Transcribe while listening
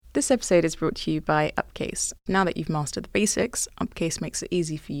This episode is brought to you by Upcase. Now that you've mastered the basics, Upcase makes it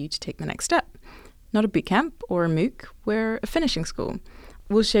easy for you to take the next step. Not a bootcamp or a MOOC, we're a finishing school.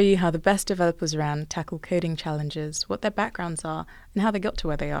 We'll show you how the best developers around tackle coding challenges, what their backgrounds are, and how they got to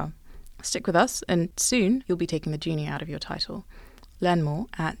where they are. Stick with us, and soon you'll be taking the junior out of your title. Learn more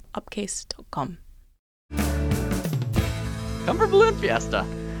at upcase.com. Come for Balloon Fiesta.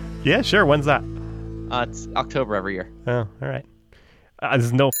 Yeah, sure. When's that? It's October every year. Oh, all right.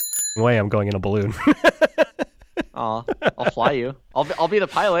 There's no way I'm going in a balloon. Aw, I'll fly you. I'll be the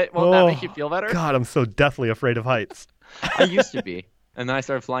pilot. Won't that make you feel better? God, I'm so deathly afraid of heights. I used to be. And then I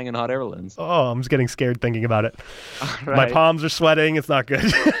started flying in hot air balloons. Oh, I'm just getting scared thinking about it. Right. My palms are sweating. It's not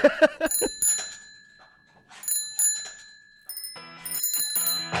good.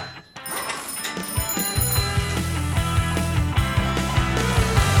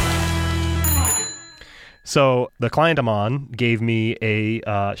 So the client I'm on gave me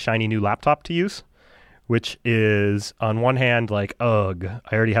a shiny new laptop to use, which is on one hand like, ugh,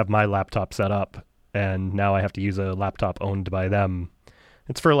 I already have my laptop set up and now I have to use a laptop owned by them.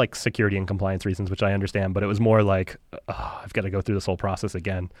 It's for like security and compliance reasons, which I understand, but it was more like, I've got to go through this whole process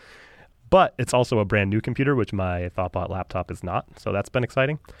again. But it's also a brand new computer, which my Thoughtbot laptop is not. So that's been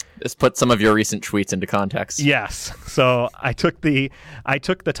exciting. This puts some of your recent tweets into context. Yes. So I took the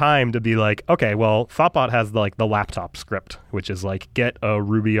time to be like, okay, well, Thoughtbot has the laptop script, which is like get a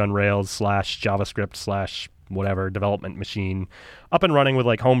Ruby on Rails / JavaScript / whatever development machine up and running with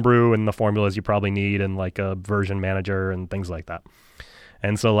like Homebrew and the formulas you probably need and like a version manager and things like that.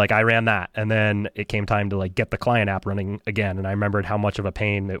 And so like I ran that, and then it came time to like get the client app running again. And I remembered how much of a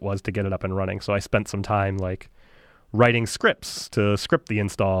pain it was to get it up and running. So I spent some time like writing scripts to script the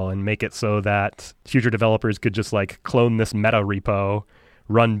install and make it so that future developers could just like clone this meta repo,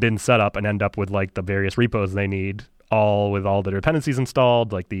 run bin setup, and end up with like the various repos they need, all with all the dependencies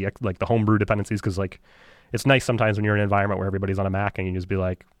installed, like the Homebrew dependencies, because like it's nice sometimes when you're in an environment where everybody's on a Mac and you just be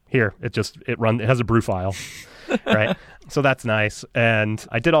like, here, it has a brew file, right? So that's nice. And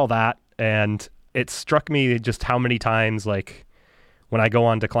I did all that, and it struck me just how many times, like, when I go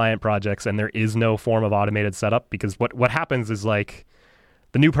on to client projects and there is no form of automated setup, because what happens is, like,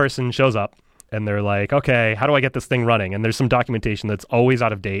 the new person shows up, and they're like, okay, how do I get this thing running? And there's some documentation that's always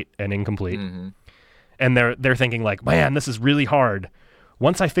out of date and incomplete. Mm-hmm. And they're thinking, like, man, this is really hard.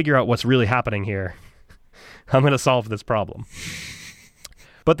 Once I figure out what's really happening here, I'm going to solve this problem.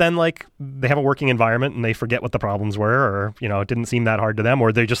 But then, like, they have a working environment and they forget what the problems were, or, you know, it didn't seem that hard to them,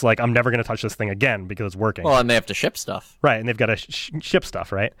 or they're just like, I'm never going to touch this thing again because it's working. Well, and they have to ship stuff. Right, and they've got to ship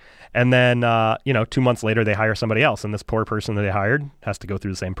stuff, right? And then, 2 months later, they hire somebody else, and this poor person that they hired has to go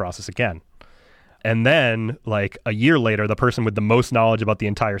through the same process again. And then, like, a year later, the person with the most knowledge about the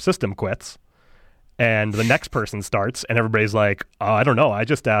entire system quits, and the next person starts, and everybody's like, I don't know, I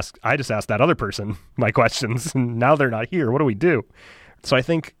just asked that other person my questions, and now they're not here. What do we do? So I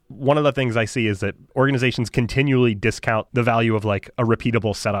think one of the things I see is that organizations continually discount the value of like a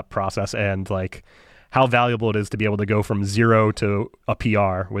repeatable setup process and like how valuable it is to be able to go from 0 to a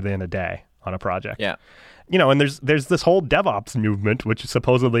PR within a day on a project. Yeah. You know, and there's this whole DevOps movement, which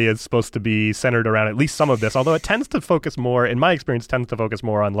supposedly is supposed to be centered around at least some of this, although it tends to focus more, in my experience,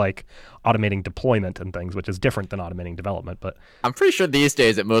 on like automating deployment and things, which is different than automating development. But I'm pretty sure these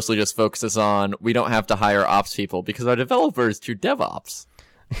days it mostly just focuses on we don't have to hire ops people because our developers do DevOps.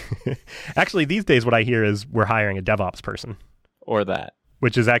 Actually, these days what I hear is we're hiring a DevOps person. Or that.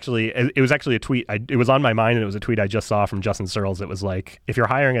 Which is actually a tweet. It was on my mind, and it was a tweet I just saw from Justin Searles. It was like, if you're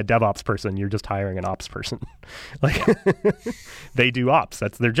hiring a DevOps person, you're just hiring an ops person. Like, they do ops.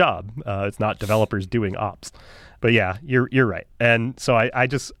 That's their job. It's not developers doing ops. But yeah, you're right. And so I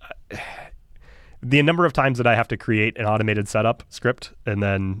just the number of times that I have to create an automated setup script, and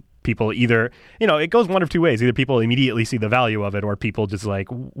then people either, it goes one of two ways. Either people immediately see the value of it, or people just like,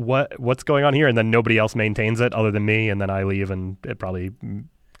 what's going on here? And then nobody else maintains it other than me, and then I leave and it probably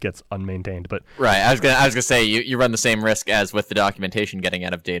gets unmaintained. But right, I was gonna say you run the same risk as with the documentation getting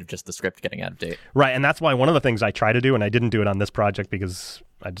out of date, of just the script getting out of date. Right, and that's why one of the things I try to do, and I didn't do it on this project because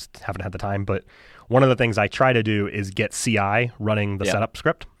I just haven't had the time, but one of the things I try to do is get CI running the setup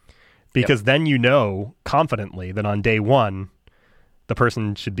script, because then confidently that on day one, the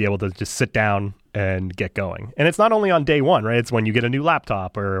person should be able to just sit down and get going. And it's not only on day one, right? It's when you get a new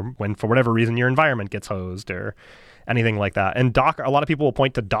laptop, or when, for whatever reason, your environment gets hosed or anything like that. And Docker, a lot of people will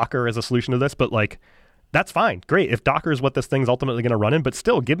point to Docker as a solution to this, but like, that's fine. Great. If Docker is what this thing's ultimately going to run in, but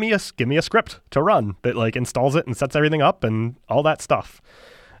still give me a script to run that like installs it and sets everything up and all that stuff.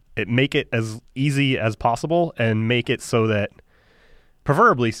 Make it as easy as possible, and make it so that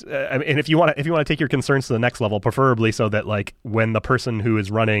Preferably, and if you want to take your concerns to the next level, preferably so that like when the person who is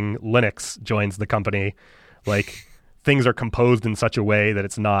running Linux joins the company, like things are composed in such a way that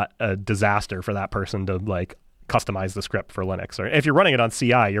it's not a disaster for that person to like customize the script for Linux. Or if you're running it on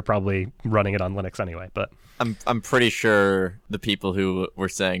CI, you're probably running it on Linux anyway. But I'm pretty sure the people who were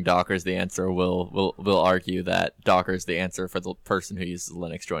saying Docker's the answer will argue that Docker's the answer for the person who uses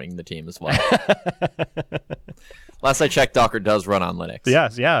Linux joining the team as well. Last I checked, Docker does run on Linux.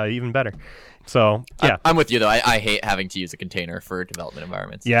 Yes, yeah, even better. So, yeah. I'm with you, though. I hate having to use a container for development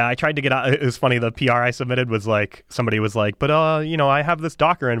environments. Yeah, I tried to get out. It was funny. The PR I submitted was like, somebody was like, but, I have this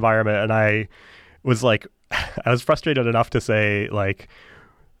Docker environment. And I was like, I was frustrated enough to say, like,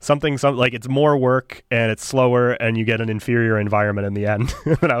 something like it's more work and it's slower and you get an inferior environment in the end.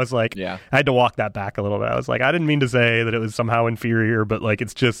 And I was like, yeah. I had to walk that back a little bit. I was like, I didn't mean to say that it was somehow inferior, but like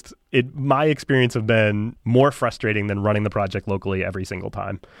it's just my experience have been more frustrating than running the project locally every single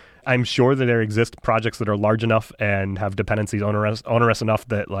time. I'm sure that there exist projects that are large enough and have dependencies onerous enough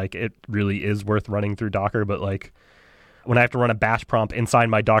that like it really is worth running through Docker, but like when I have to run a bash prompt inside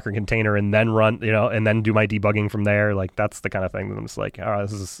my Docker container and then run, and then do my debugging from there, like that's the kind of thing that I'm just like, oh,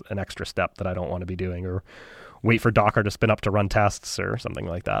 this is an extra step that I don't want to be doing, or wait for Docker to spin up to run tests or something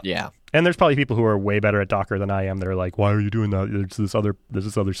like that. Yeah. And there's probably people who are way better at Docker than I am. They're like, why are you doing that? There's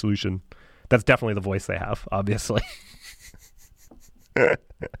this other solution. That's definitely the voice they have, obviously.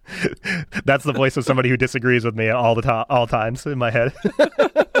 That's the voice of somebody who disagrees with me at all times in my head.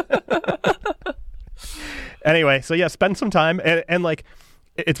 Anyway, so yeah, spend some time and like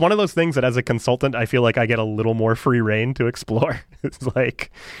it's one of those things that as a consultant, I feel like I get a little more free reign to explore. It's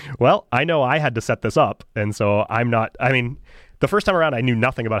like, well, I know I had to set this up. And so the first time around, I knew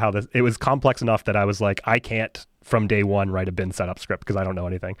nothing about how it was complex enough that I was like, I can't from day one write a bin setup script because I don't know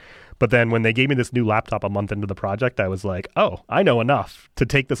anything. But then when they gave me this new laptop a month into the project, I was like, oh, I know enough to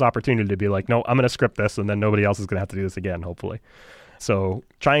take this opportunity to be like, no, I'm going to script this and then nobody else is going to have to do this again, hopefully. So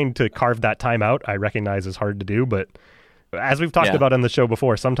trying to carve that time out, I recognize is hard to do. But as we've talked about on the show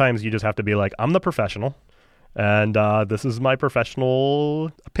before, sometimes you just have to be like, I'm the professional. And this is my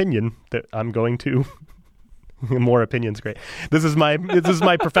professional opinion that I'm going to... More opinions, great. This is my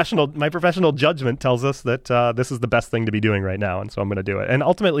professional judgment tells us that this is the best thing to be doing right now, and so I'm going to do it. And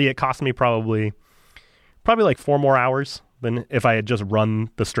ultimately, it cost me probably like 4 more hours than if I had just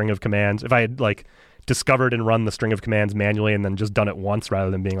run the string of commands. If I had like discovered and run the string of commands manually and then just done it once rather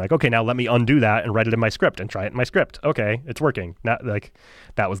than being like, okay, now let me undo that and write it in my script and try it in my script. Okay, it's working. Not like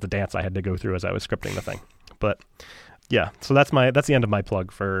that was the dance I had to go through as I was scripting the thing. But yeah, so that's the end of my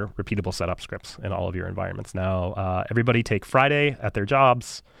plug for repeatable setup scripts in all of your environments. Now, everybody take Friday at their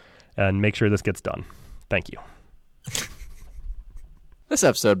jobs and make sure this gets done. Thank you. This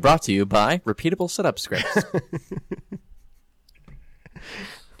episode brought to you by repeatable setup scripts.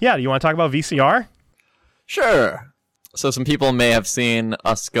 Yeah, do you want to talk about VCR? Sure. So some people may have seen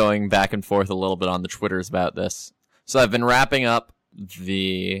us going back and forth a little bit on the Twitters about this. So I've been wrapping up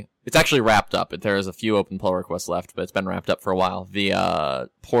it's actually wrapped up. There is a few open pull requests left, but it's been wrapped up for a while. The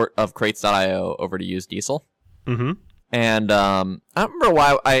port of crates.io over to use Diesel. Mm-hmm. And I don't remember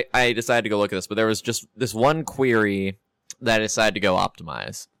why I decided to go look at this, but there was just this one query that I decided to go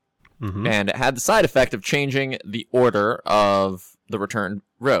optimize. Mm-hmm. And it had the side effect of changing the order of the returned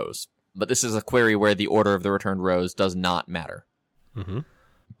rows. But this is a query where the order of the returned rows does not matter. Mm-hmm.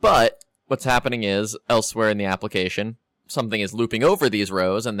 But what's happening is, elsewhere in the application, something is looping over these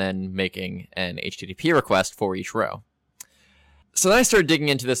rows and then making an HTTP request for each row. So then I started digging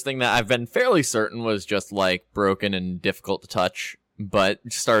into this thing that I've been fairly certain was just like broken and difficult to touch, but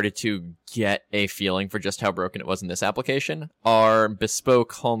started to get a feeling for just how broken it was in this application. Our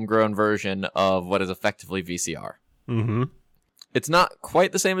bespoke homegrown version of what is effectively VCR. Mm-hmm. It's not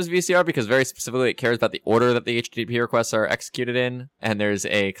quite the same as VCR because very specifically it cares about the order that the HTTP requests are executed in. And there's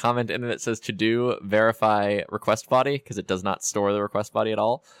a comment in it that says to do verify request body because it does not store the request body at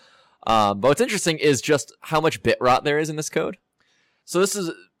all. But what's interesting is just how much bit rot there is in this code. So this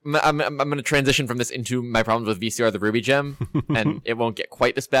is, I'm going to transition from this into my problems with VCR, the Ruby gem. And it won't get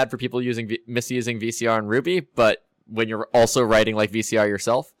quite this bad for people misusing VCR and Ruby. But when you're also writing like VCR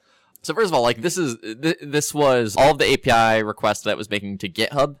yourself. So first of all, like this was all of the API requests that it was making to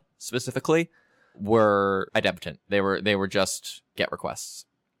GitHub specifically were idempotent. They were just GET requests.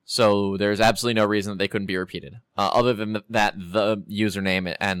 So there's absolutely no reason that they couldn't be repeated. Other than that, the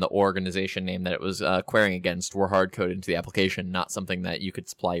username and the organization name that it was querying against were hard coded into the application, not something that you could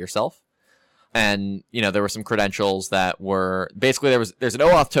supply yourself. And there were some credentials that were basically there's an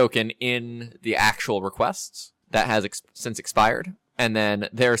OAuth token in the actual requests that has since expired. And then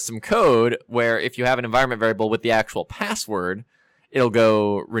there's some code where if you have an environment variable with the actual password, it'll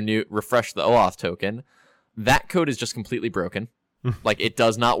go refresh the OAuth token. That code is just completely broken. Like, it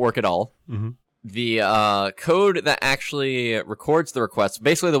does not work at all. Mm-hmm. The code that actually records the request,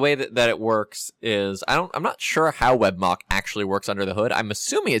 basically the way that it works is, I'm not sure how WebMock actually works under the hood. I'm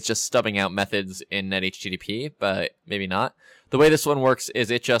assuming it's just stubbing out methods in NetHTTP, but maybe not. The way this one works is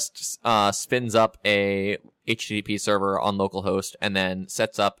it just spins up a HTTP server on localhost and then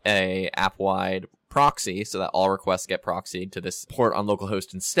sets up a app-wide proxy so that all requests get proxied to this port on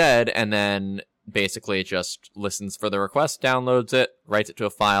localhost instead, and then basically it just listens for the request, downloads it, writes it to a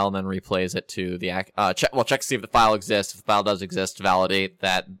file, and then replays it to the checks to see if the file exists. If the file does exist, validate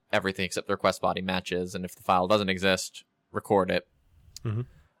that everything except the request body matches, and if the file doesn't exist, record it, and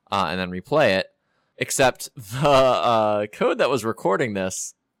then replay it. Except the code that was recording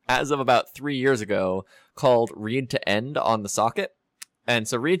this, as of about 3 years ago, called read to end on the socket. And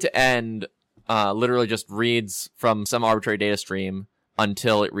so read to end literally just reads from some arbitrary data stream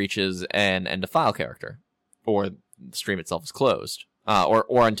until it reaches an end of file character, or the stream itself is closed,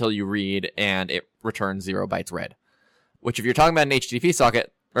 or until you read and it returns 0 bytes read. Which, if you're talking about an HTTP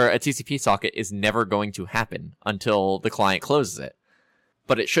socket or a TCP socket, is never going to happen until the client closes it.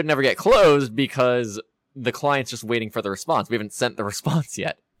 But it should never get closed because the client's just waiting for the response. We haven't sent the response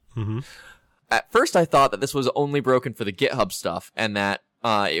yet. Mm-hmm. At first, I thought that this was only broken for the GitHub stuff, and that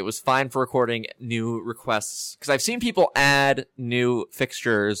it was fine for recording new requests. Because I've seen people add new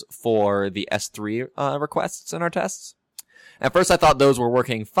fixtures for the S3 requests in our tests. At first, I thought those were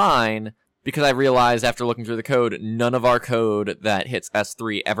working fine, because I realized after looking through the code, none of our code that hits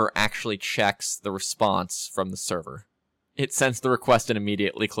S3 ever actually checks the response from the server. It sends the request and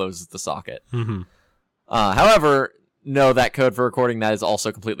immediately closes the socket. Mm-hmm. However, no, that code for recording that is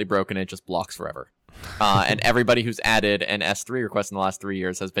also completely broken. It just blocks forever. And everybody who's added an S3 request in the last 3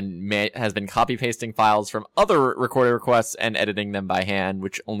 years has been copy pasting files from other recorded requests and editing them by hand,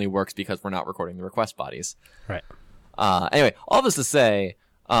 which only works because we're not recording the request bodies. Right. Anyway, all this to say,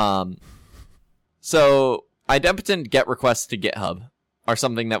 so idempotent GET requests to GitHub are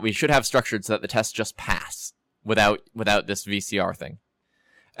something that we should have structured so that the tests just pass without this VCR thing.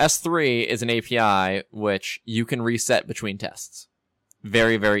 S3 is an API which you can reset between tests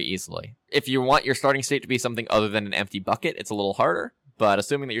very, very easily. If you want your starting state to be something other than an empty bucket, it's a little harder, but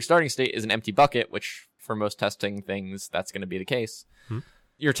assuming that your starting state is an empty bucket, which for most testing things, that's going to be the case,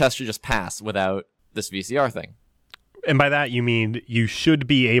 your test should just pass without this VCR thing. And by that, you mean you should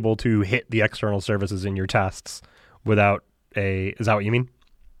be able to hit the external services in your tests without is that what you mean?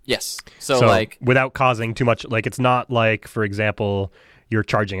 Yes. So like, without causing too much, like, it's not like, for example, you're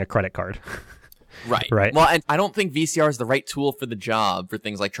charging a credit card. Right. Right. Well, and I don't think VCR is the right tool for the job for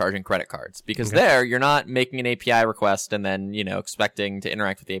things like charging credit cards, because there you're not making an API request and then, expecting to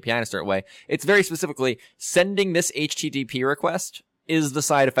interact with the API in a certain way. It's very specifically sending this HTTP request is the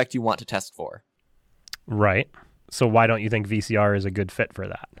side effect you want to test for. Right. So why don't you think VCR is a good fit for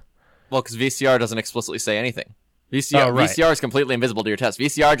that? Well, because VCR doesn't explicitly say anything. VCR is completely invisible to your test.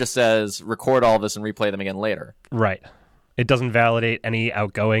 VCR just says record all this and replay them again later. Right. It doesn't validate any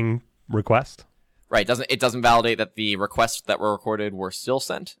outgoing request. Right. It doesn't validate that the requests that were recorded were still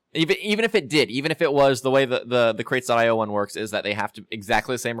sent. Even if it did, even if it was the way the crates.io one works is that they have to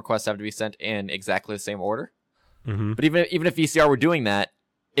exactly the same requests have to be sent in exactly the same order. Mm-hmm. But even if VCR were doing that,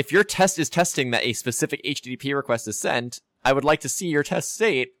 if your test is testing that a specific HTTP request is sent, I would like to see your test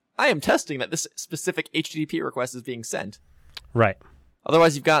state, I am testing that this specific HTTP request is being sent. Right.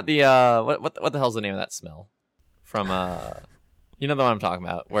 Otherwise, you've got the what the hell's the name of that smell? From you know the one I'm talking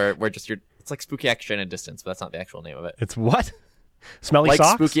about, where just it's like spooky action at a distance, but that's not the actual name of it. It's what? Smelly like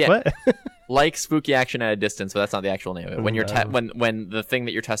socks? Spooky, what? like spooky action at a distance, but that's not the actual name of it. When you're when the thing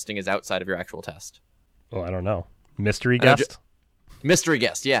that you're testing is outside of your actual test. Oh, I don't know. Mystery guest? Mystery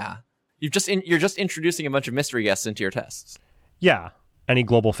guest, yeah. You're just introducing a bunch of mystery guests into your tests. Yeah. Any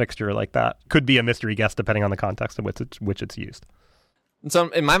global fixture like that could be a mystery guest depending on the context in which it's used. And so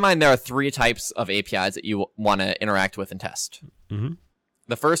in my mind, there are 3 types of APIs that you want to interact with and test. Mm-hmm.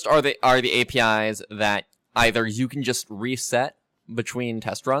 The first are the APIs that either you can just reset between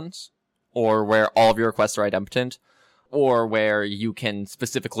test runs, or where all of your requests are idempotent, or where you can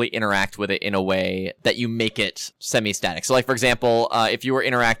specifically interact with it in a way that you make it semi-static. So like, for example, if you were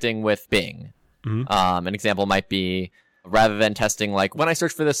interacting with Bing, an example might be, rather than testing like, when I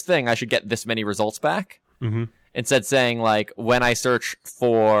search for this thing, I should get this many results back. Mm-hmm. Instead saying like, when I search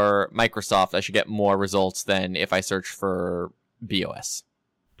for Microsoft, I should get more results than if I search for BOS.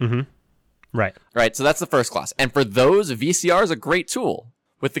 Mm-hmm. Right. Right. So that's the first class. And for those, VCR is a great tool,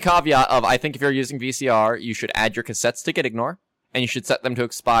 with the caveat of, I think if you're using VCR, you should add your cassettes to gitignore, and you should set them to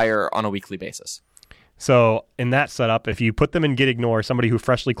expire on a weekly basis. So in that setup, if you put them in gitignore, somebody who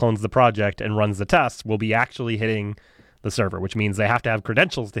freshly clones the project and runs the tests will be actually hitting the server, which means they have to have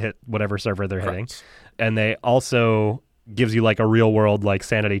credentials to hit whatever server they're hitting. And they also gives you like a real world like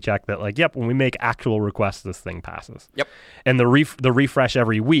sanity check that like, yep, when we make actual requests, this thing passes. Yep. And the refresh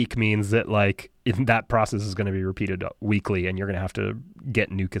every week means that like that process is going to be repeated weekly and you're going to have to get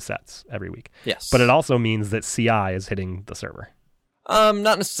new cassettes every week. Yes. But it also means that CI is hitting the server.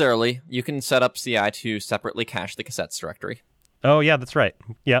 Not necessarily. You can set up CI to separately cache the cassettes directory. Oh, yeah, that's right.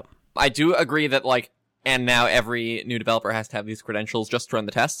 Yep. I do agree that, like, and now every new developer has to have these credentials just to run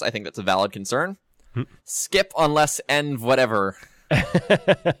the tests. I think that's a valid concern. Skip unless end whatever.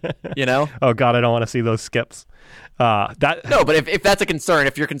 You know? Oh, God, I don't want to see those skips. No, but if that's a concern,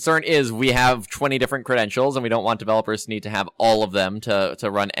 if your concern is we have 20 different credentials and we don't want developers to need to have all of them to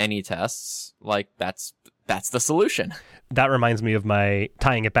run any tests, like, that's the solution. That reminds me of my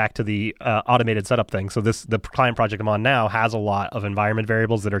tying it back to the automated setup thing. So the client project I'm on now has a lot of environment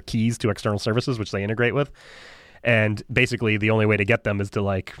variables that are keys to external services, which they integrate with. And basically the only way to get them is to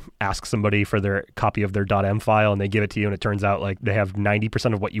like ask somebody for their copy of their .m file and they give it to you and it turns out like they have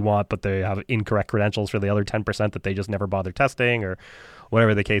 90% of what you want, but they have incorrect credentials for the other 10% that they just never bother testing or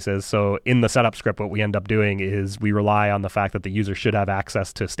whatever the case is. So in the setup script, what we end up doing is we rely on the fact that the user should have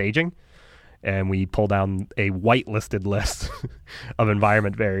access to staging. And we pull down a whitelisted list of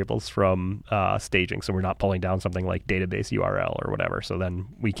environment variables from staging. So we're not pulling down something like database URL or whatever. So then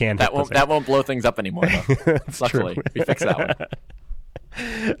we can that won't blow things up anymore. Though. Luckily, we fixed that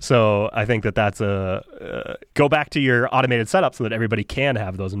one. So I think that's go back to your automated setup so that everybody can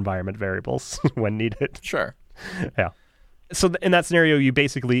have those environment variables when needed. Sure. Yeah. So in that scenario,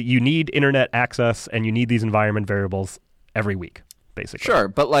 you need internet access and you need these environment variables every week. Basically. Sure,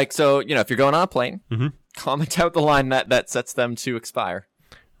 but like, so, you know, if you're going on a plane, comment out the line that sets them to expire.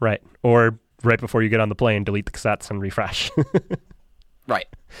 Right. Or right before you get on the plane, delete the cassettes and refresh. Right.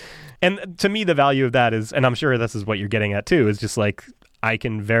 And to me, the value of that is, and I'm sure this is what you're getting at too, is just like, I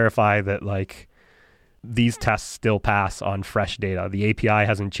can verify that like these tests still pass on fresh data. The API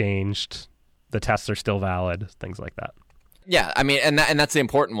hasn't changed. The tests are still valid, things like that. Yeah, I mean, and that's the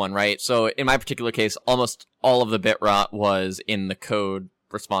important one, right? So in my particular case, almost all of the bit rot was in the code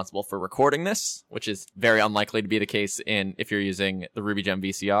responsible for recording this, which is very unlikely to be the case if you're using the RubyGem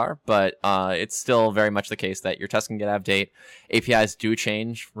VCR, but it's still very much the case that your test can get out of date. APIs do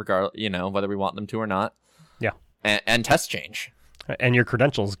change, whether we want them to or not. Yeah. And tests change. And your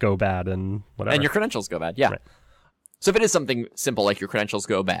credentials go bad and whatever. And your credentials go bad, yeah. Right. So if it is something simple like your credentials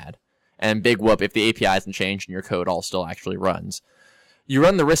go bad, and big whoop if the API hasn't changed and your code all still actually runs, you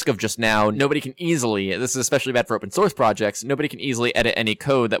run the risk of just now, nobody can easily, this is especially bad for open source projects, nobody can easily edit any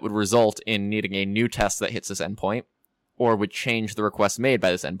code that would result in needing a new test that hits this endpoint, or would change the request made by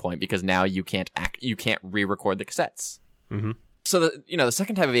this endpoint, because now you can't re-record the cassettes. Mm-hmm. So the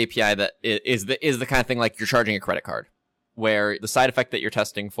second type of API that is the kind of thing like you're charging a credit card, where the side effect that you're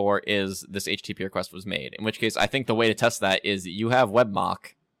testing for is this HTTP request was made, in which case I think the way to test that is you have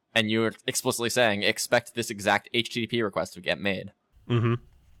webmock, and you're explicitly saying, expect this exact HTTP request to get made. Mm-hmm.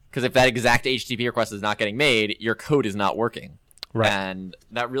 Because if that exact HTTP request is not getting made, your code is not working. Right. And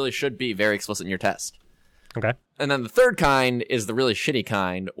that really should be very explicit in your test. Okay. And then the third kind is the really shitty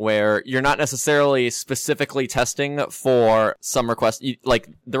kind, where you're not necessarily specifically testing for some request. Like,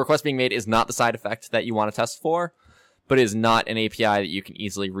 the request being made is not the side effect that you want to test for, but is not an API that you can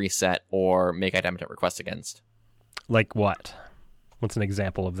easily reset or make idempotent requests against. Like what? What's an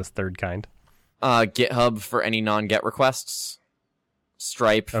example of this third kind? GitHub for any non-get requests.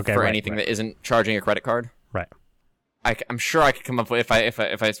 Stripe for anything that isn't charging a credit card. Right. I'm sure I could come up with, if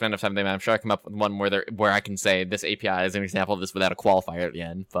I spend enough time thinking, I'm sure I come up with one where I can say this API is an example of this without a qualifier at the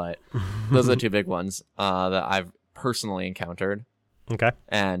end. But those are the two big ones that I've personally encountered. Okay.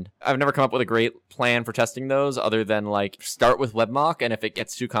 And I've never come up with a great plan for testing those, other than like start with webmock, and if it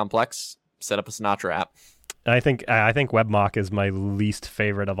gets too complex, set up a Sinatra app. I think webmock is my least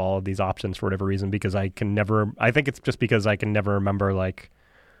favorite of all of these options for whatever reason, because I think it's just because I can never remember like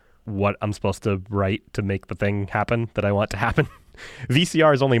what I'm supposed to write to make the thing happen that I want to happen.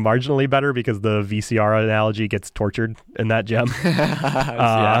 VCR is only marginally better because the VCR analogy gets tortured in that gem.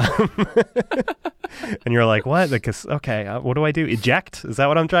 And you're like, what? Okay, what do I do? Eject? Is that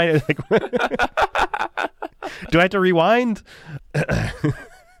what I'm trying to like? Do I have to rewind?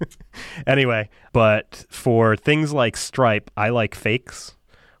 Anyway, but for things like Stripe, I like fakes,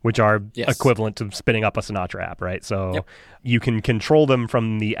 which are equivalent to spinning up a Sinatra app, right? So you can control them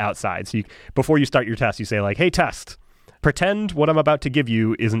from the outside. So before you start your test, you say like, hey, test, pretend what I'm about to give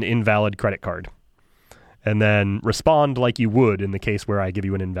you is an invalid credit card. And then respond like you would in the case where I give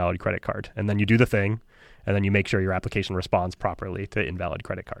you an invalid credit card. And then you do the thing. and then you make sure your application responds properly to invalid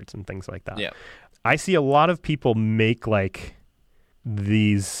credit cards and things like that. Yeah. I see a lot of people make like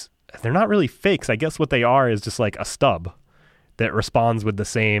these, they're not really fakes. I guess what they are is just like a stub that responds with the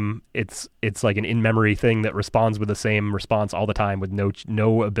same, it's like an in-memory thing that responds with the same response all the time with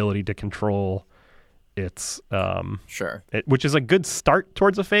no ability to control its Sure. which is a good start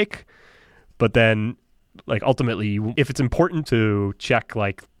towards a fake, but then like ultimately if it's important to check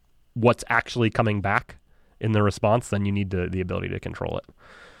like what's actually coming back in the response, then you need the ability to control it.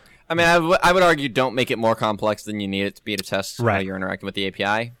 I mean, I would argue don't make it more complex than you need it to be to test how you're interacting with the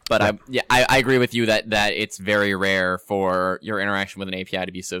API. But I agree with you that it's very rare for your interaction with an API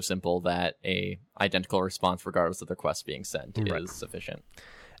to be so simple that a identical response, regardless of the request being sent, is sufficient.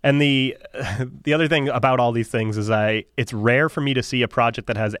 And the other thing about all these things is it's rare for me to see a project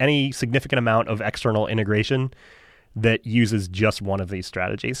that has any significant amount of external integration that uses just one of these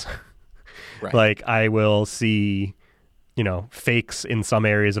strategies. Right. Like I will see, fakes in some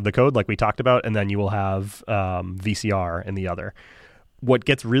areas of the code like we talked about, and then you will have VCR in the other. What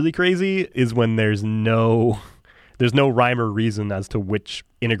gets really crazy is when there's no rhyme or reason as to which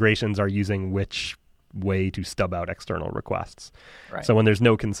integrations are using which way to stub out external requests. Right. So when there's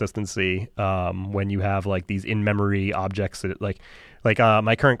no consistency, when you have like these in-memory objects that like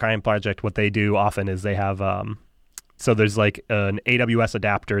my current client project, what they do often is they have so there's like an AWS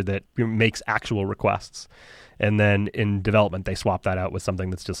adapter that makes actual requests, and then in development they swap that out with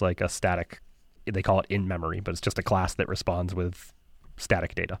something that's just like a static, they call it in-memory, but it's just a class that responds with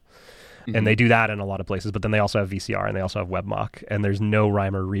static data. Mm-hmm. And they do that in a lot of places, but then they also have VCR and they also have WebMock, and there's no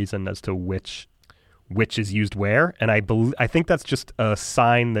rhyme or reason as to which is used where. And I think that's just a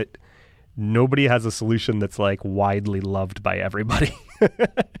sign that nobody has a solution that's like widely loved by everybody.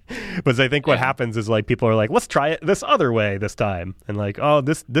 Because I think what happens is like people are like, let's try it this other way this time, and like, oh,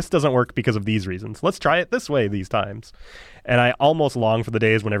 this doesn't work because of these reasons, let's try it this way these times. And I almost long for the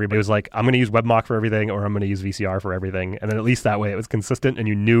days when everybody was like, I'm going to use WebMock for everything, or I'm going to use VCR for everything, and then at least that way it was consistent and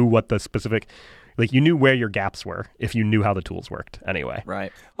you knew what the specific, like you knew where your gaps were if you knew how the tools worked anyway.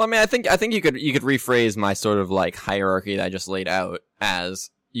 Right. Well, I mean, I think you could rephrase my sort of like hierarchy that I just laid out as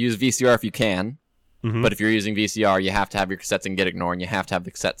use VCR if you can, but if you're using VCR, you have to have your cassettes and gitignore, and you have to have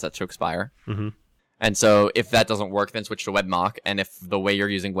the cassette set to expire. Mm-hmm. And so if that doesn't work, then switch to WebMock, and if the way you're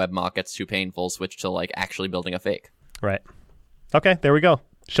using WebMock gets too painful, switch to like actually building a fake. Right. Okay, there we go.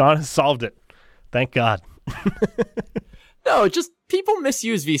 Sean has solved it. Thank God. No, just people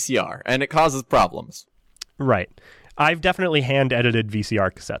misuse VCR, and it causes problems. Right. I've definitely hand-edited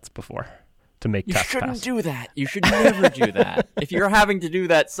VCR cassettes before to make tests pass. You shouldn't do that. You should never do that. If you're having to do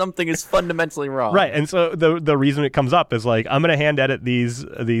that, something is fundamentally wrong. Right, and so the reason it comes up is like, I'm going to hand-edit these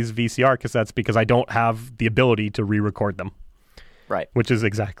VCR cassettes because I don't have the ability to re-record them. Right. Which is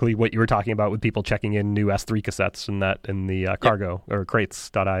exactly what you were talking about with people checking in new S3 cassettes in the Cargo or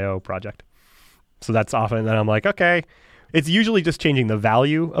crates.io project. So that's often, then I'm like, okay, it's usually just changing the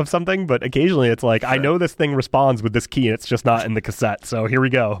value of something, but occasionally it's like, I know this thing responds with this key and it's just not in the cassette. So here we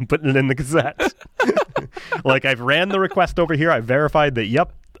go, I'm putting it in the cassette. Like I've ran the request over here. I verified that,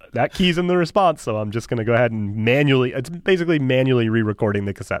 yep, that key's in the response. So I'm just going to go ahead and it's basically manually re-recording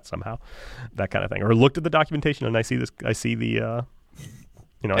the cassette somehow, that kind of thing. Or looked at the documentation and I see the,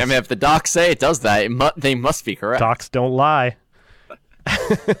 I mean, if the docs say it does that, they must be correct. Docs don't lie.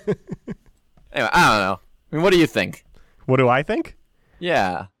 Anyway, I don't know. I mean, what do you think? What do I think?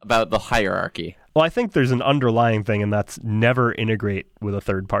 Yeah, about the hierarchy. Well, I think there's an underlying thing, and that's never integrate with a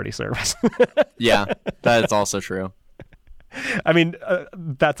third-party service. Yeah, that is also true. I mean,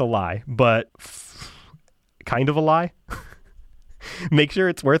 that's a lie, but kind of a lie. Make sure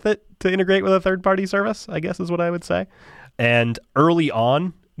it's worth it to integrate with a third-party service, I guess is what I would say. And early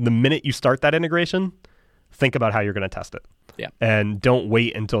on, the minute you start that integration, think about how you're going to test it. Yeah. And don't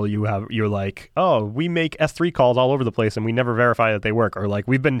wait until you're like, oh, we make S3 calls all over the place and we never verify that they work. Or like,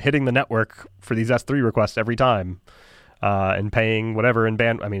 we've been hitting the network for these S3 requests every time and paying whatever in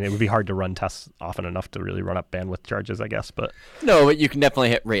I mean, it would be hard to run tests often enough to really run up bandwidth charges, I guess. But no, but you can definitely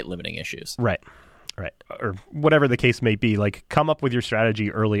hit rate limiting issues. Right. Or whatever the case may be, like come up with your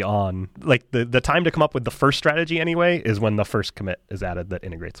strategy early on. Like the time to come up with the first strategy anyway is when the first commit is added that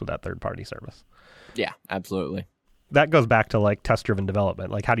integrates with that third-party service. Yeah, absolutely. That goes back to like test-driven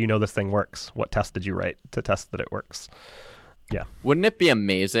development. Like, how do you know this thing works? What test did you write to test that it works? Yeah. Wouldn't it be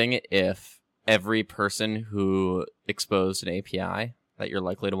amazing if every person who exposed an API that you're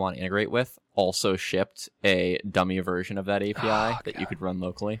likely to want to integrate with also shipped a dummy version of that API that you could run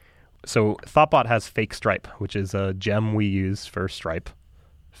locally? So Thoughtbot has Fake Stripe, which is a gem we use for Stripe.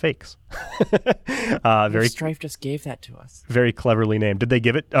 fakes. Very Stripe just gave that to us. Very cleverly named. Did they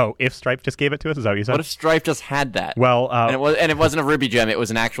give it? Oh, if Stripe just gave it to us, is that what you said? What if Stripe just had that? Well, and it wasn't a Ruby gem. It was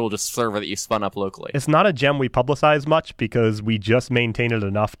an actual just server that you spun up locally. It's not a gem we publicize much because we just maintain it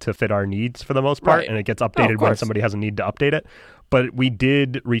enough to fit our needs for the most part, and it gets updated when somebody has a need to update it. But we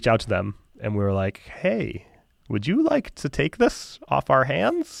did reach out to them, and we were like, "Hey, would you like to take this off our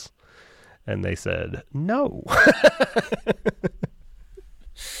hands?" And they said, "No."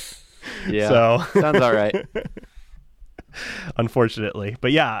 Yeah, so sounds all right. Unfortunately.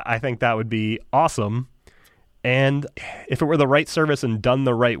 But yeah, I think that would be awesome. And if it were the right service and done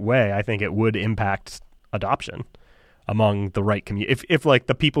the right way, I think it would impact adoption among the right community. If like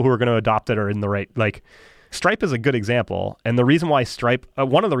the people who are going to adopt it are in the right, like Stripe is a good example. And the reason why Stripe,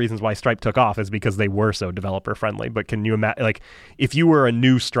 one of the reasons why Stripe took off is because they were so developer friendly. But can you imagine, like, if you were a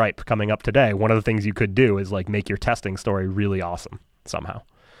new Stripe coming up today, one of the things you could do is like make your testing story really awesome somehow.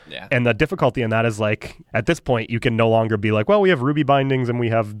 Yeah. And the difficulty in that is like at this point you can no longer be like, well, we have Ruby bindings and we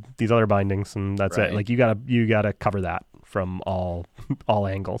have these other bindings and that's it. Like you gotta cover that from all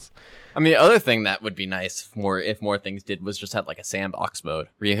angles. I mean, the other thing that would be nice if more things did was just have like a sandbox mode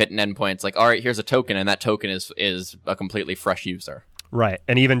where you hit an endpoint. It's like, all right, here's a token, and that token is a completely fresh user. Right.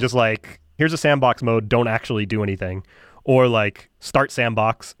 And even just like, here's a sandbox mode, don't actually do anything. Or like start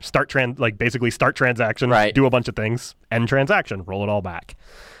sandbox, basically start transaction, do a bunch of things, end transaction, roll it all back.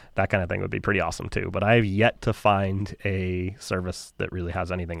 That kind of thing would be pretty awesome too. But I have yet to find a service that really has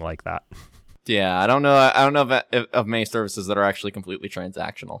anything like that. Yeah, I don't know of many services that are actually completely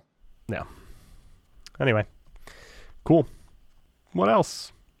transactional. Yeah. Anyway, cool. What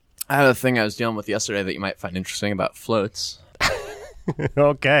else? I had a thing I was dealing with yesterday that you might find interesting about floats.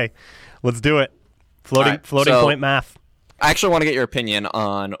 Okay, let's do it. Floating point math. I actually want to get your opinion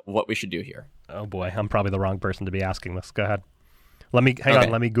on what we should do here. Oh boy, I'm probably the wrong person to be asking this. Go ahead. Let me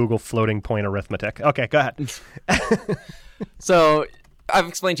Google floating point arithmetic. Okay, go ahead. So I've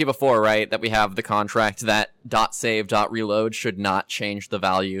explained to you before, right, that we have the contract that .save.reload should not change the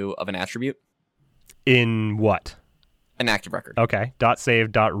value of an attribute. In what? An active record. Okay.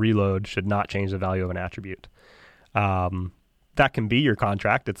 .save.reload should not change the value of an attribute. That can be your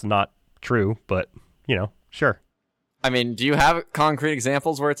contract. It's not true, but, sure. I mean, do you have concrete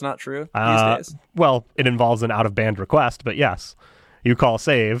examples where it's not true these days? Well, it involves an out-of-band request, but yes. You call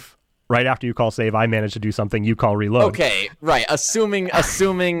save. Right after you call save, I manage to do something. You call reload. Okay, right. Assuming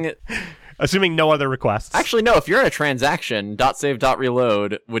no other requests. Actually, no. If you're in a transaction,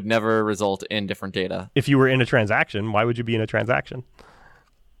 .save.reload would never result in different data. If you were in a transaction, why would you be in a transaction?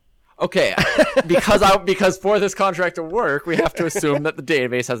 Okay, because for this contract to work, we have to assume that the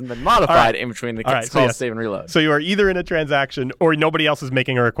database hasn't been modified in between the calls, save, and reload. So you are either in a transaction or nobody else is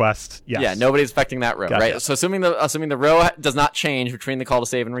making a request. Yes. Yeah, nobody's affecting that row, Gotcha. Right? So assuming the row does not change between the call to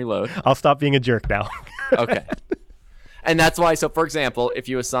save and reload. I'll stop being a jerk now. Okay. And that's why, so for example, if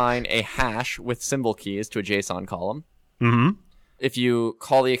you assign a hash with symbol keys to a JSON column, if you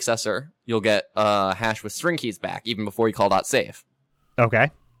call the accessor, you'll get a hash with string keys back, even before you call .save. Okay.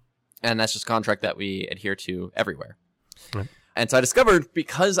 And that's just a contract that we adhere to everywhere. Right. And so I discovered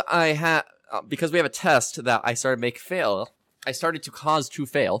because we have a test that I started to cause to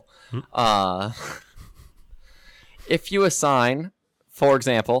fail. If you assign, for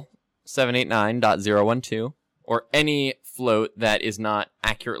example, 789.012 or any float that is not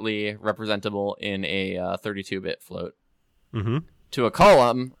accurately representable in a 32-bit float to a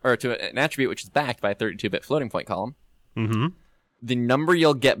column or to an attribute which is backed by a 32-bit floating point column, the number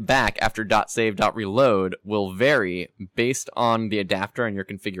you'll get back after .save.reload will vary based on the adapter and your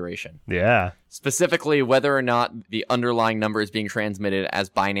configuration. Yeah. Specifically, whether or not the underlying number is being transmitted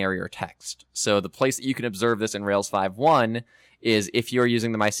as binary or text. So the place that you can observe this in Rails 5.1 is if you're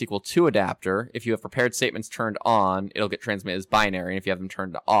using the MySQL 2 adapter, if you have prepared statements turned on, it'll get transmitted as binary. And if you have them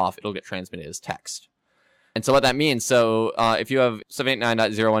turned off, it'll get transmitted as text. And so what that means, if you have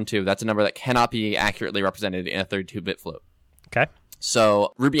 789.012, that's a number that cannot be accurately represented in a 32-bit float. Okay.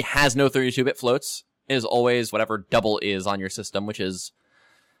 So Ruby has no 32-bit floats. It is always whatever double is on your system, which is,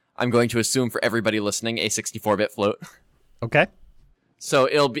 I'm going to assume for everybody listening, a 64-bit float. Okay. So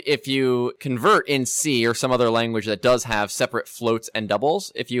it'll be, if you convert in C or some other language that does have separate floats and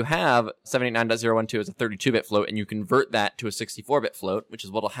doubles, if you have 789.012 as a 32-bit float and you convert that to a 64-bit float, which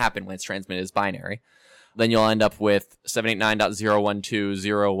is what will happen when it's transmitted as binary, then you'll end up with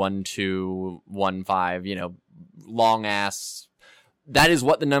 789.012.01215, long ass. That is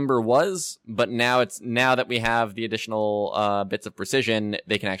what the number was, but now that we have the additional bits of precision,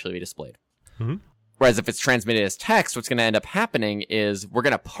 they can actually be displayed. Whereas if it's transmitted as text, what's going to end up happening is we're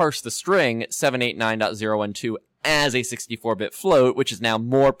going to parse the string 789.012 as a 64-bit float, which is now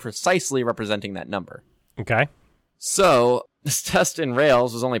more precisely representing that number. Okay. So this test in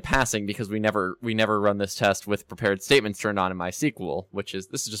Rails was only passing because we never run this test with prepared statements turned on in MySQL,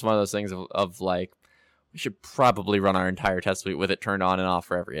 this is just one of those things of like, we should probably run our entire test suite with it turned on and off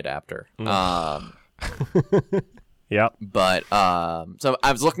for every adapter. Yep. But so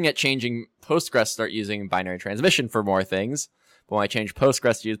I was looking at changing Postgres, start using binary transmission for more things. But when I changed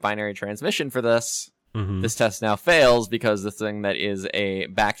Postgres to use binary transmission for this, this test now fails because the thing that is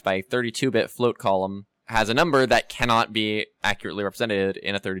backed by a 32-bit float column has a number that cannot be accurately represented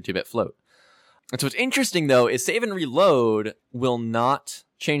in a 32-bit float. And so what's interesting, though, is save and reload will not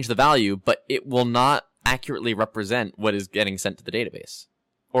change the value, but it will not accurately represent what is getting sent to the database.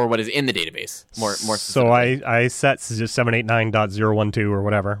 Or what is in the database, more So I set 789.012 or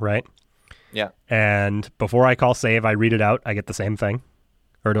whatever, right? Yeah. And before I call save, I read it out, I get the same thing.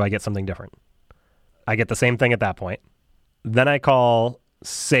 Or do I get something different? I get the same thing at that point. Then I call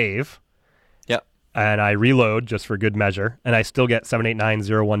save. And I reload just for good measure, and I still get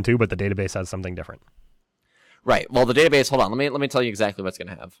 789.012, but the database has something different. Right. Well, the database, hold on. Let me tell you exactly what's going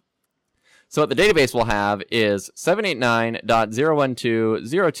to have. So what the database will have is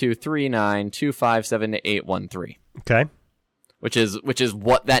 789.012.0239.257.813. Okay. Which is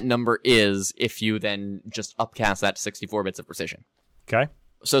what that number is if you then just upcast that to 64 bits of precision. Okay.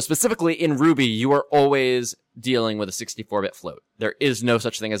 So specifically in Ruby, you are always dealing with a 64-bit float. There is no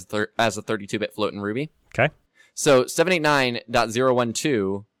such thing as a 32-bit float in Ruby. Okay. So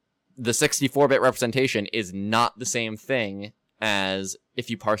 789.012, the 64-bit representation is not the same thing as if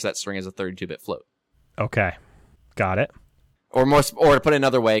you parse that string as a 32-bit float. Okay. Got it. Or to put it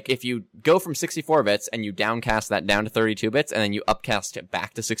another way, if you go from 64 bits and you downcast that down to 32 bits and then you upcast it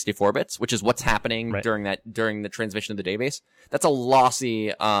back to 64 bits, which is what's happening during the transmission of the database, that's a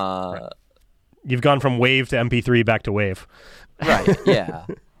lossy. Right. You've gone from wave to MP3 back to wave. Right. Yeah.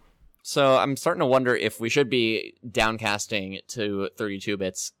 So I'm starting to wonder if we should be downcasting to 32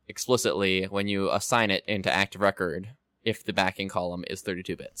 bits explicitly when you assign it into active record if the backing column is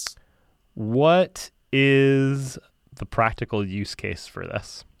 32 bits. What is the practical use case for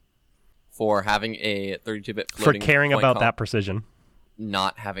this? For having a 32-bit floating for caring about column, that precision.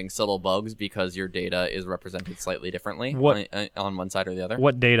 Not having subtle bugs because your data is represented slightly differently on one side or the other.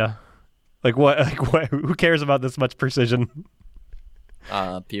 What data? Like what? Who cares about this much precision?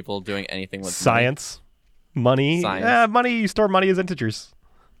 People doing anything with science, money. Money. You store money as integers.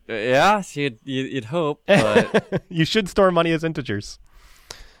 Yeah, you'd hope, but you should store money as integers.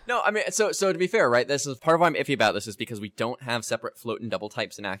 No, I mean, so to be fair, right, this is part of why I'm iffy about this is because we don't have separate float and double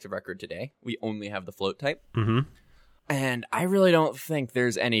types in active record today. We only have the float type. Mm-hmm. And I really don't think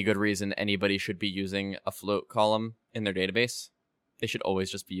there's any good reason anybody should be using a float column in their database. They should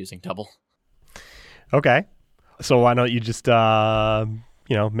always just be using double. Okay. So why don't you just, make a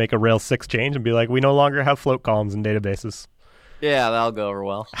Rails 6 change and be like, we no longer have float columns in databases. Yeah, that'll go over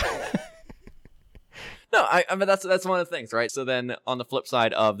well. No, I mean, that's one of the things, right? So then on the flip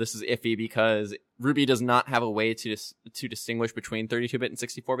side of this is iffy because Ruby does not have a way to distinguish between 32-bit and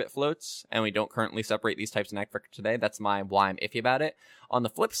 64-bit floats, and we don't currently separate these types in active record today. That's why I'm iffy about it. On the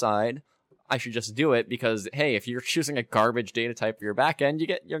flip side, I should just do it because, hey, if you're choosing a garbage data type for your backend,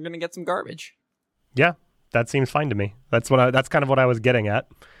 you're going to get some garbage. Yeah, that seems fine to me. That's kind of what I was getting at.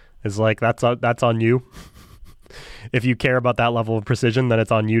 Is like that's on you. If you care about that level of precision, then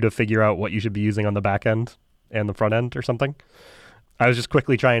it's on you to figure out what you should be using on the back end and the front end or something. I was just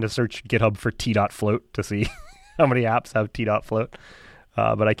quickly trying to search GitHub for t.float to see how many apps have t.float,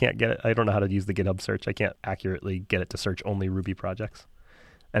 but I can't get it. I don't know how to use the GitHub search. I can't accurately get it to search only Ruby projects.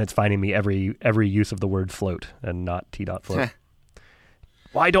 And it's finding me every use of the word float and not t.float.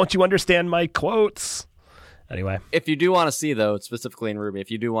 Why don't you understand my quotes? Anyway. If you do want to see, though, specifically in Ruby,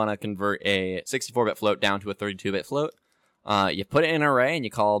 if you do want to convert a 64-bit float down to a 32-bit float, you put it in an array and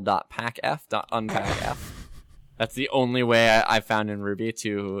you call .packf.unpackf. That's the only way I've found in Ruby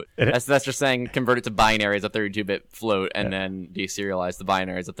to... That's just saying convert it to binary as a 32-bit float and then deserialize the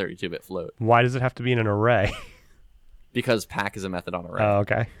binary as a 32-bit float. Why does it have to be in an array? Because pack is a method on array. Oh,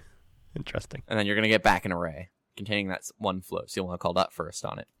 okay. Interesting. And then you're going to get back an array containing that one float, so you'll want to call .first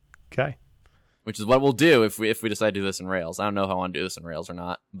on it. Okay. Which is what we'll do if we decide to do this in Rails. I don't know if I want to do this in Rails or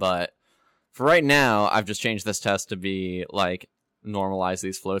not, but for right now, I've just changed this test to be like normalize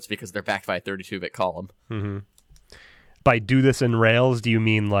these floats because they're backed by a 32-bit column. Mm-hmm. By do this in Rails, do you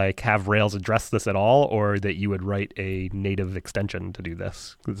mean like have Rails address this at all, or that you would write a native extension to do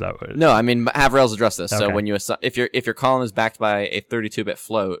this? Is that what No, I mean have Rails address this. Okay. So when you if your column is backed by a 32-bit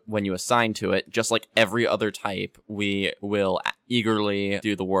float, when you assign to it, just like every other type, we will eagerly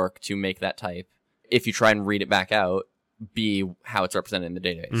do the work to make that type if you try and read it back out, be how it's represented in the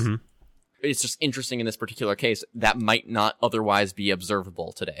database. Mm-hmm. It's just interesting in this particular case that might not otherwise be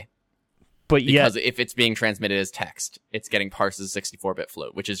observable today. But Because if it's being transmitted as text, it's getting parsed as a 64-bit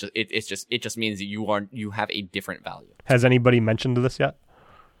float, which is just it just means that you have a different value. has anybody mentioned this yet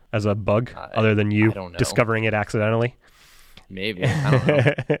as a bug other than you I don't know. discovering it accidentally? Maybe. I don't know.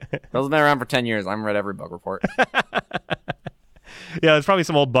 Those have been around for 10 years. I've read every bug report. Yeah, it's probably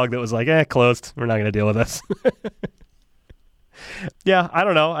some old bug that was like, closed. We're not going to deal with this. Yeah, I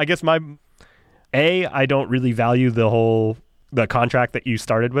don't know. I guess I don't really value the contract that you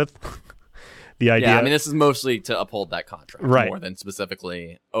started with. The idea. Yeah, I mean, this is mostly to uphold that contract Right. more than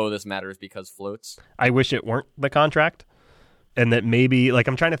specifically, this matters because floats. I wish it weren't the contract, and that maybe, like,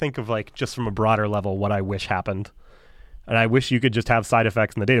 I'm trying to think of, like, just from a broader level what I wish happened. And I wish you could just have side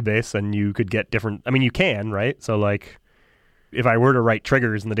effects in the database and you could get different. I mean, you can, right? So, like, if I were to write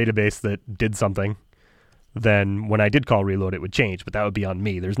triggers in the database that did something, then when I did call reload, it would change, but that would be on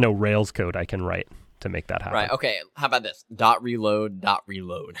me. There's no Rails code I can write to make that happen. Right. Okay. How about this? .reload.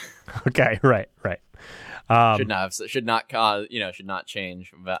 Okay. Right. Should not cause, should not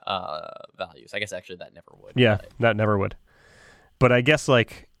change values. I guess actually that never would. Yeah, but- that never would. But I guess,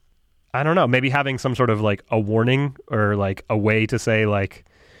 like, I don't know, maybe having some sort of, like, a warning or, like, a way to say, like,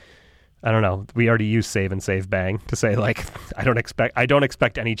 I don't know, we already use save and save bang to say, like, I don't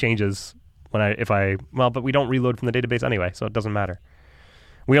expect any changes but we don't reload from the database anyway, so it doesn't matter.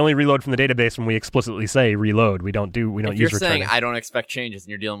 We only reload from the database when we explicitly say reload. We don't if use you're returning. saying I don't expect changes and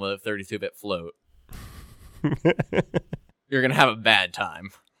you're dealing with a 32-bit float, you're going to have a bad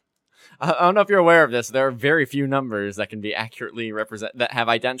time. I don't know if you're aware of this. There are very few numbers that can be accurately that have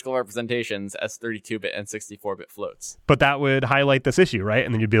identical representations as 32-bit and 64-bit floats. But that would highlight this issue, right?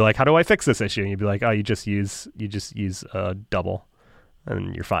 And then you'd be like, how do I fix this issue? And you'd be like, oh, you just use double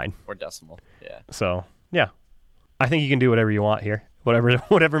and you're fine. Or decimal. Yeah. So, yeah. I think you can do whatever you want here.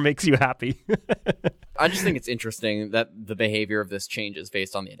 Whatever makes you happy. I just think it's interesting that the behavior of this changes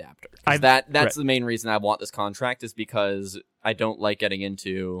based on the adapter. Right. The main reason I want this contract is because I don't like getting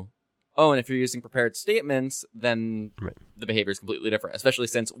into, and if you're using prepared statements, then Right. the behavior is completely different, especially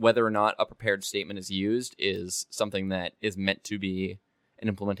since whether or not a prepared statement is used is something that is meant to be an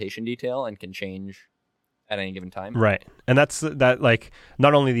implementation detail and can change at any given time. Right. And that's like,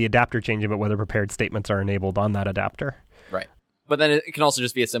 not only the adapter changing, but whether prepared statements are enabled on that adapter. Right. But then it can also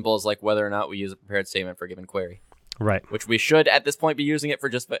just be as simple as like whether or not we use a prepared statement for a given query, Right. which we should at this point be using it for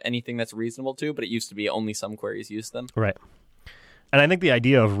just about anything that's reasonable to, but it used to be only some queries used them. Right. And I think the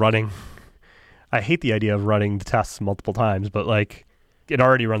idea of I hate the idea of running the tests multiple times, but, like, it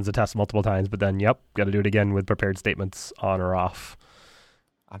already runs the tests multiple times, but then, got to do it again with prepared statements on or off.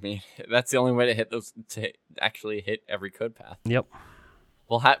 I mean, that's the only way to actually hit every code path. Yep.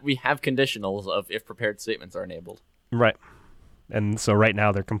 We have conditionals of if prepared statements are enabled. Right. And so right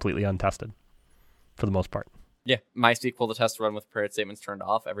now they're completely untested for the most part. Yeah, MySQL, the tests run with prepared statements turned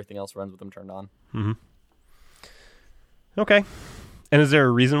off. Everything else runs with them turned on. Mm-hmm. Okay. And is there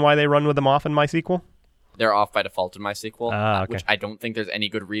a reason why they run with them off in MySQL? They're off by default in MySQL, Okay. which I don't think there's any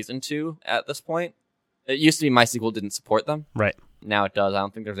good reason to at this point. It used to be MySQL didn't support them. Right. Now it does. I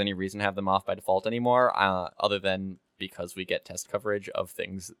don't think there's any reason to have them off by default anymore, other than because we get test coverage of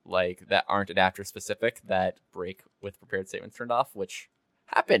things like that aren't adapter specific that break with prepared statements turned off, which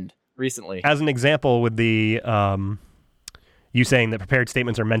happened recently. As an example, with the you saying that prepared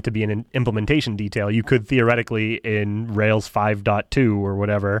statements are meant to be an implementation detail, you could theoretically in Rails 5.2 or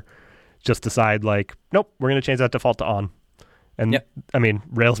whatever just decide, like, nope, we're going to change that default to on. And Yep. I mean,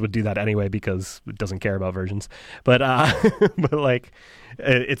 Rails would do that anyway because it doesn't care about versions. But but like,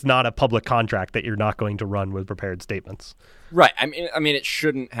 it's not a public contract that you're not going to run with prepared statements. Right. I mean, it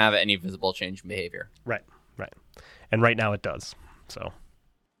shouldn't have any visible change in behavior. Right. And right now it does. So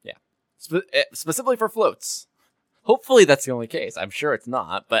Yeah. Specifically for floats. Hopefully that's the only case. I'm sure it's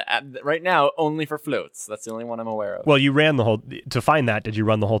not, but right now only for floats. That's the only one I'm aware of. well, you ran to find that. Did you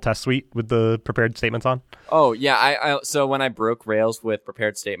run the whole test suite with the prepared statements on? Oh, yeah. So when I broke Rails with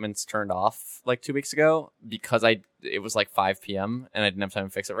prepared statements turned off like 2 weeks ago, because it was like 5 p.m. and I didn't have time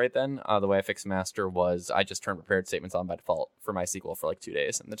to fix it right then, the way I fixed master was I just turned prepared statements on by default for MySQL for like 2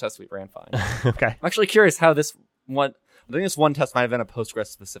 days, and the test suite ran fine. Okay. I'm actually curious how I think this one test might have been a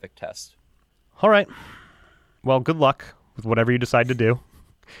Postgres-specific test. All right. Well, good luck with whatever you decide to do.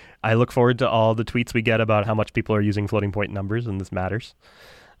 I look forward to all the tweets we get about how much people are using floating point numbers, and this matters.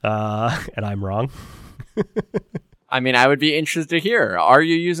 And I'm wrong. I mean, I would be interested to hear. Are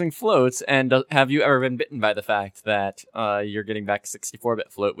you using floats, and have you ever been bitten by the fact that you're getting back a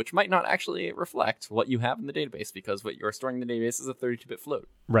 64-bit float, which might not actually reflect what you have in the database, because what you're storing in the database is a 32-bit float?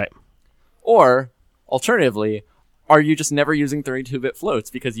 Right. Or Alternatively, are you just never using 32-bit floats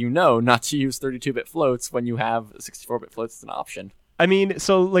because you know not to use 32-bit floats when you have 64-bit floats as an option? I mean,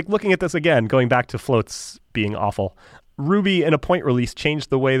 so like looking at this again, going back to floats being awful, Ruby in a point release changed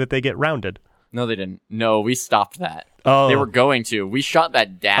the way that they get rounded. No, they didn't. No, we stopped that. Oh. They were going to. We shot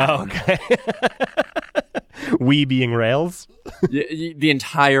that down. Oh, okay. We being Rails? The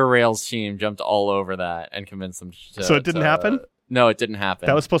entire Rails team jumped all over that and convinced them to... So it didn't happen? No, it didn't happen.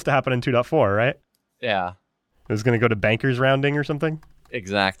 That was supposed to happen in 2.4, right? Yeah. It was going to go to bankers rounding or something?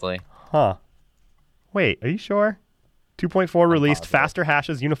 Exactly. Huh. Wait, are you sure? 2.4 released positive. faster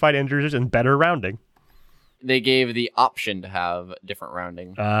hashes, unified integers, and better rounding. They gave the option to have different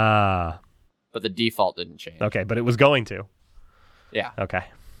rounding, Ah. but the default didn't change. Okay, but it was going to. Yeah. Okay.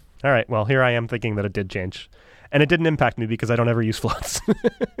 All right, well, here I am thinking that it did change. And it didn't impact me because I don't ever use floats.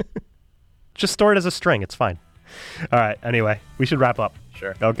 Just store it as a string. It's fine. All right, anyway, we should wrap up.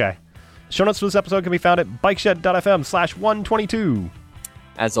 Sure. Okay. Show notes for this episode can be found at bikeshed.fm/122.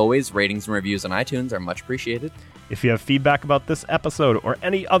 As always, ratings and reviews on iTunes are much appreciated. If you have feedback about this episode or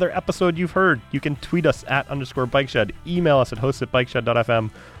any other episode you've heard, you can tweet us at _bikeshed, email us at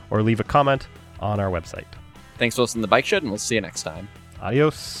hosts@bikeshed.fm, or leave a comment on our website. Thanks for listening to The Bike Shed, and we'll see you next time.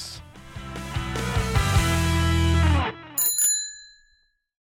 Adios.